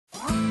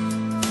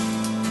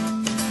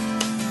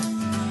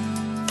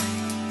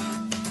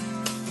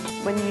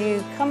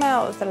you come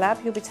out of the lab,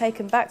 you'll be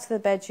taken back to the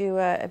bed you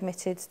were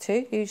admitted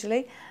to,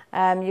 usually.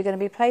 You're going to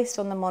be placed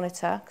on the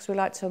monitor, because we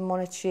like to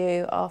monitor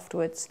you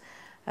afterwards.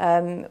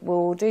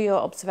 We'll do your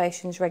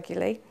observations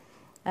regularly.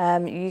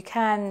 You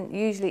can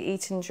usually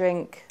eat and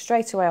drink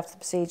straight away after the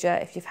procedure.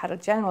 If you've had a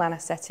general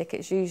anaesthetic,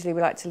 it's usually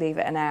we like to leave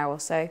it an hour or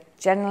so.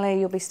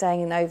 Generally, you'll be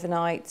staying in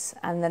overnight,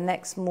 and the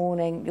next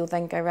morning you'll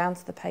then go round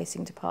to the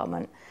pacing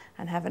department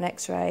and have an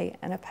X-ray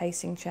and a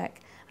pacing check.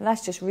 And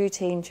that's just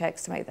routine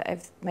checks to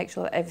make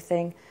sure that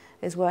everything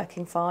is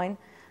working fine.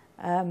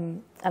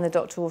 And the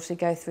doctor will also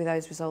go through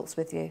those results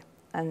with you.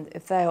 And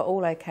if they are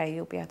all okay,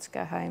 you'll be able to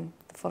go home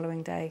the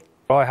following day.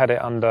 I had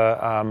it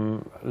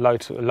under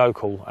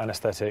local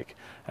anaesthetic,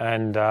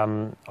 and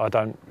I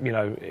don't,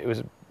 it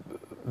was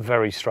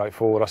very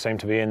straightforward. I seemed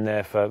to be in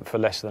there for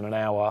less than an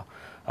hour,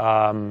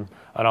 and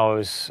I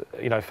was,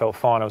 felt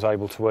fine. I was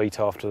able to eat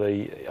after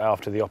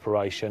the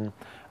operation.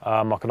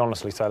 I can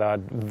honestly say that I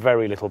had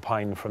very little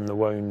pain from the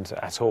wound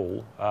at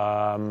all,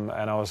 and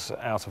I was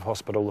out of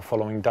hospital the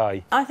following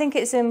day. I think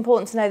it's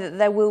important to know that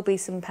there will be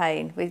some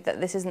pain, that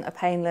this isn't a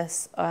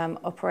painless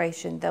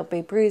operation. There'll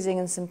be bruising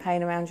and some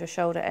pain around your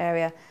shoulder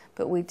area,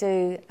 but we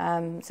do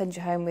send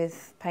you home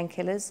with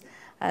painkillers,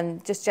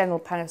 and just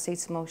general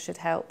paracetamol should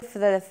help. For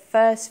the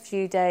first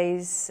few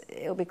days,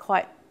 it'll be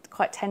quite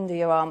tender,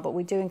 your arm, but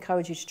we do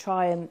encourage you to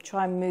try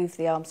and move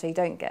the arm so you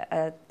don't get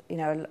a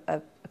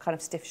kind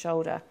of stiff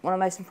shoulder. One of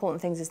the most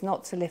important things is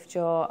not to lift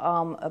your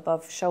arm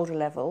above shoulder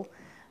level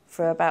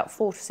for about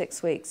 4 to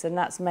 6 weeks, and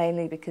that's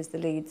mainly because the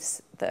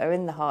leads that are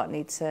in the heart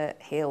need to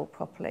heal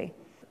properly.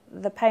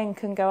 The pain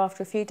can go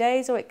after a few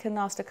days, or it can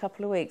last a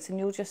couple of weeks, and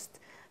you'll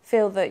just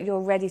feel that you're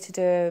ready to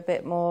do a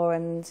bit more,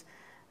 and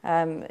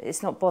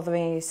it's not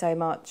bothering you so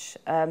much.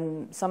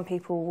 Some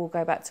people will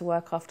go back to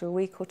work after a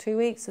week or 2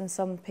 weeks, and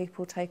some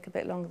people take a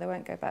bit longer, they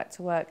won't go back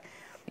to work.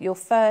 Your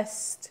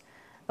first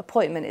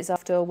appointment is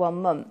after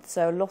 1 month,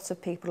 so a lot of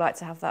people like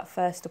to have that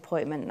first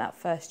appointment, that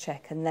first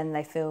check, and then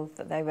they feel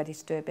that they're ready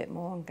to do a bit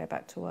more and go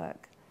back to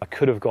work. I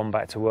could have gone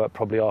back to work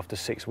probably after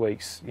 6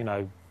 weeks.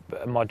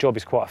 My job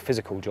is quite a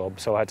physical job,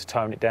 so I had to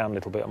tone it down a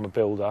little bit. I'm a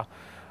builder.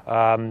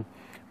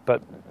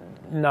 But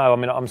no,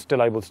 I'm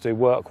still able to do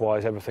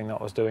work-wise everything that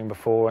I was doing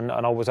before, and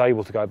I was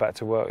able to go back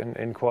to work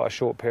in quite a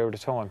short period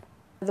of time.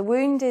 The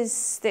wound is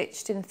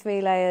stitched in 3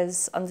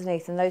 layers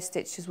underneath, and those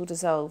stitches will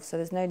dissolve, so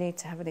there's no need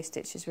to have any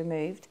stitches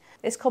removed.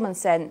 It's common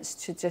sense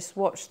to just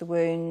watch the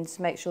wound,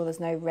 make sure there's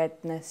no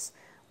redness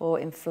or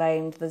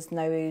inflamed, there's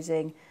no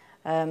oozing.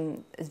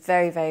 It's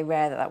very, very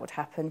rare that would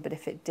happen, but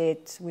if it did,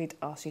 we'd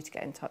ask you to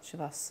get in touch with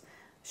us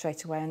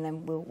straight away, and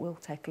then we'll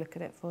take a look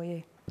at it for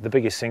you. The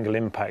biggest single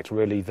impact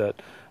really that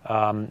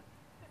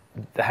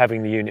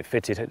having the unit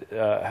fitted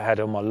had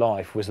on my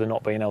life was the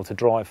not being able to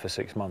drive for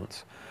 6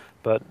 months.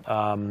 But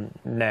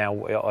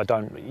now I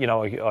don't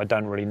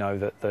really know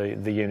that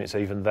the unit's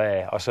even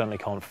there. I certainly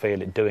can't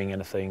feel it doing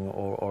anything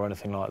or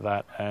anything like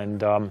that, and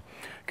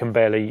can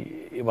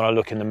barely. When I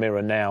look in the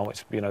mirror now,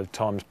 it's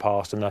time's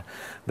passed and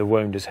the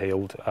wound is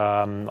healed.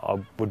 I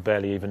would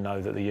barely even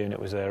know that the unit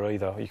was there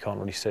either. You can't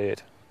really see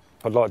it.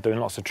 I'd like doing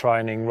lots of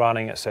training,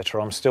 running,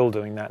 etc. I'm still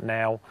doing that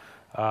now.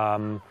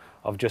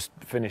 I've just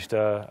finished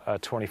a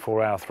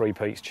 24-hour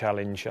 3-peats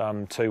challenge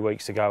 2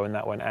 weeks ago, and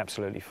that went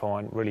absolutely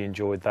fine. Really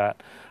enjoyed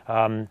that.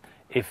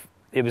 If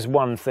it was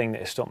one thing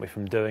that it stopped me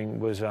from doing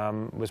was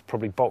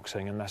probably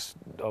boxing, and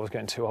I was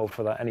getting too old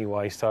for that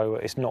anyway. So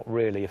it's not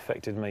really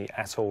affected me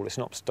at all. It's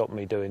not stopped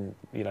me doing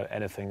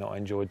anything that I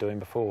enjoyed doing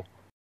before.